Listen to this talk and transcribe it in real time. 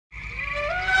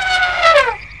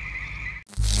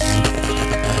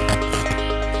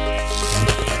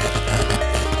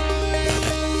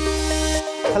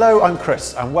Hello, I'm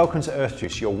Chris and welcome to Earth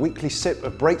Juice, your weekly sip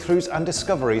of breakthroughs and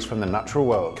discoveries from the natural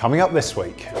world. Coming up this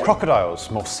week,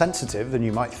 crocodiles, more sensitive than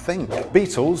you might think.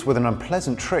 Beetles with an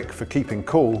unpleasant trick for keeping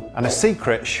cool. And a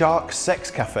secret shark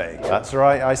sex cafe. That's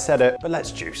right, I said it, but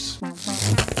let's juice.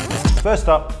 First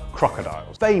up,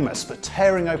 crocodiles. Famous for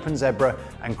tearing open zebra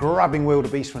and grabbing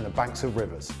wildebeest from the banks of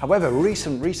rivers. However,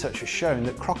 recent research has shown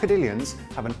that crocodilians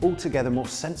have an altogether more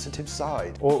sensitive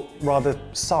side, or rather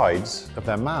sides of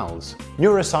their mouths.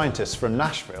 Neuroscientists from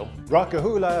Nashville,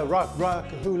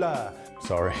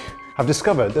 sorry, have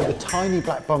discovered that the tiny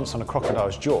black bumps on a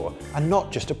crocodile's jaw are not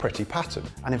just a pretty pattern,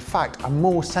 and in fact are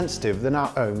more sensitive than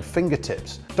our own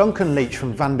fingertips. Duncan Leach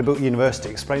from Vanderbilt University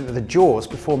explained that the jaws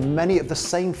perform many of the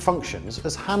same functions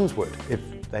as hands would, if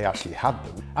they actually had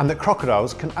them, and that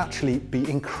crocodiles can actually be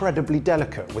incredibly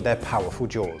delicate with their powerful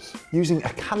jaws. Using a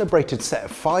calibrated set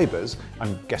of fibres,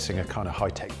 I'm guessing a kind of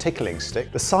high-tech tickling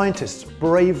stick, the scientists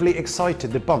bravely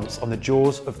excited the bumps on the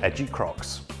jaws of edgy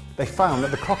Crocs. They found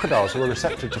that the crocodiles were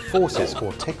receptive to forces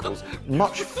or tickles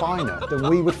much finer than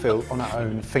we would feel on our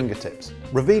own fingertips,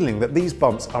 revealing that these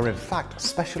bumps are in fact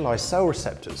specialised cell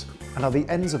receptors and are the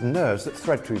ends of nerves that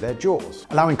thread through their jaws,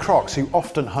 allowing Crocs who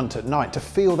often hunt at night to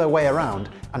feel their way around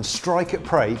and strike at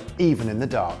prey even in the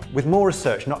dark. With more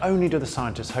research, not only do the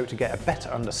scientists hope to get a better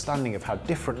understanding of how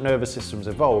different nervous systems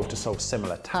evolve to solve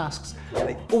similar tasks,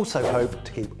 they also hope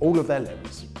to keep all of their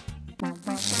limbs.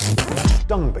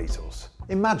 Dung beetles.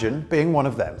 Imagine being one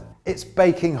of them. It's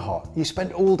baking hot, you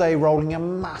spend all day rolling a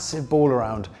massive ball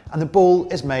around, and the ball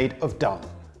is made of dung.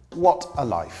 What a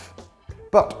life.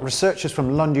 But researchers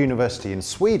from Lund University in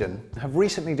Sweden have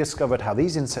recently discovered how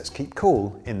these insects keep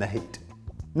cool in the heat.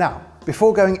 Now,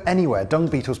 before going anywhere, dung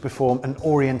beetles perform an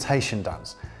orientation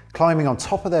dance. Climbing on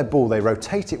top of their ball, they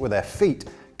rotate it with their feet,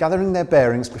 gathering their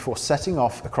bearings before setting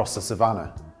off across the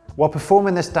savannah. While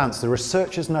performing this dance, the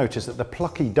researchers noticed that the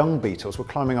plucky dung beetles were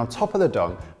climbing on top of the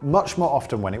dung much more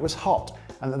often when it was hot,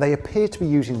 and that they appeared to be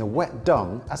using the wet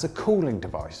dung as a cooling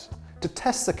device. To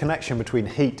test the connection between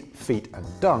heat, feet and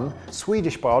dung,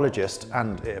 Swedish biologist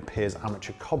and, it appears,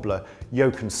 amateur cobbler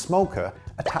Jochen Smolker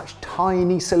attached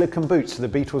tiny silicone boots to the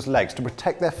beetles' legs to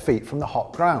protect their feet from the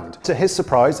hot ground. To his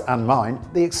surprise and mine,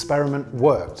 the experiment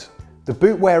worked. The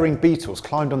boot-wearing beetles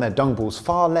climbed on their dung balls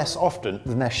far less often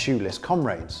than their shoeless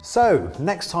comrades. So,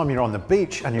 next time you're on the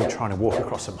beach and you're trying to walk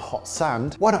across some hot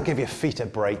sand, why not give your feet a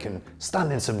break and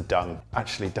stand in some dung?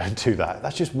 Actually, don't do that,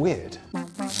 that's just weird.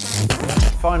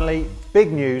 Finally,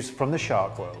 big news from the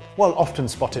shark world. While often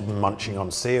spotted munching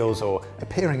on seals or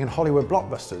appearing in Hollywood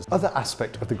blockbusters, other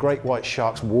aspects of the great white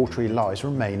shark's watery lives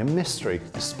remain a mystery,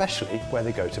 especially where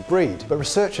they go to breed. But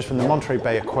researchers from the Monterey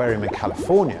Bay Aquarium in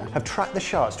California have tracked the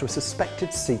sharks to a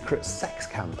suspected secret sex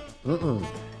camp,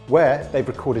 where they've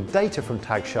recorded data from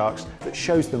tagged sharks that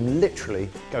shows them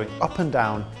literally going up and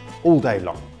down all day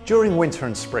long. During winter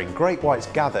and spring, great whites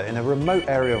gather in a remote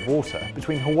area of water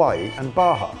between Hawaii and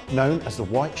Baja, known as the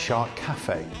White Shark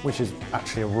Cafe, which is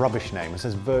actually a rubbish name as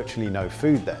there's virtually no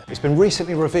food there. It's been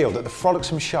recently revealed that the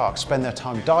frolicsome sharks spend their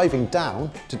time diving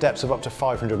down to depths of up to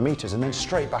 500 meters and then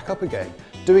straight back up again,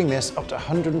 doing this up to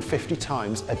 150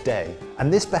 times a day.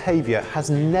 And this behavior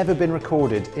has never been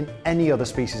recorded in any other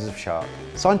species of shark.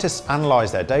 Scientists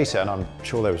analysed their data, and I'm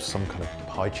sure there was some kind of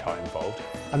pie chart involved,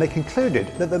 and they concluded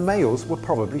that the males were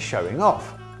probably showing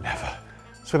off. Never.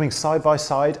 Swimming side by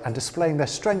side and displaying their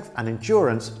strength and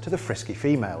endurance to the frisky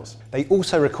females. They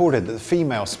also recorded that the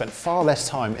females spent far less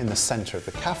time in the centre of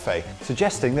the cafe,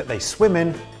 suggesting that they swim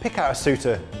in, pick out a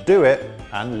suitor, do it,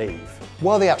 and leave.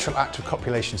 While the actual act of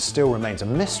copulation still remains a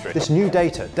mystery, this new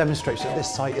data demonstrates that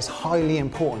this site is highly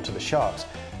important to the sharks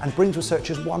and brings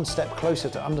researchers one step closer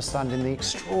to understanding the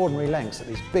extraordinary lengths that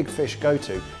these big fish go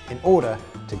to in order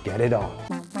to get it on.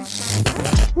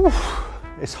 Whew,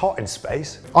 it's hot in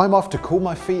space. I'm off to cool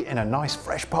my feet in a nice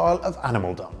fresh pile of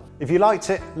animal dung. If you liked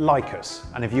it, like us.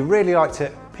 And if you really liked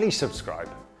it, please subscribe.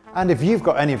 And if you've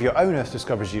got any of your own Earth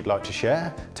discoveries you'd like to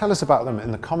share, tell us about them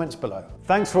in the comments below.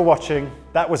 Thanks for watching.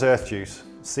 That was Earth Juice.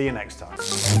 See you next time.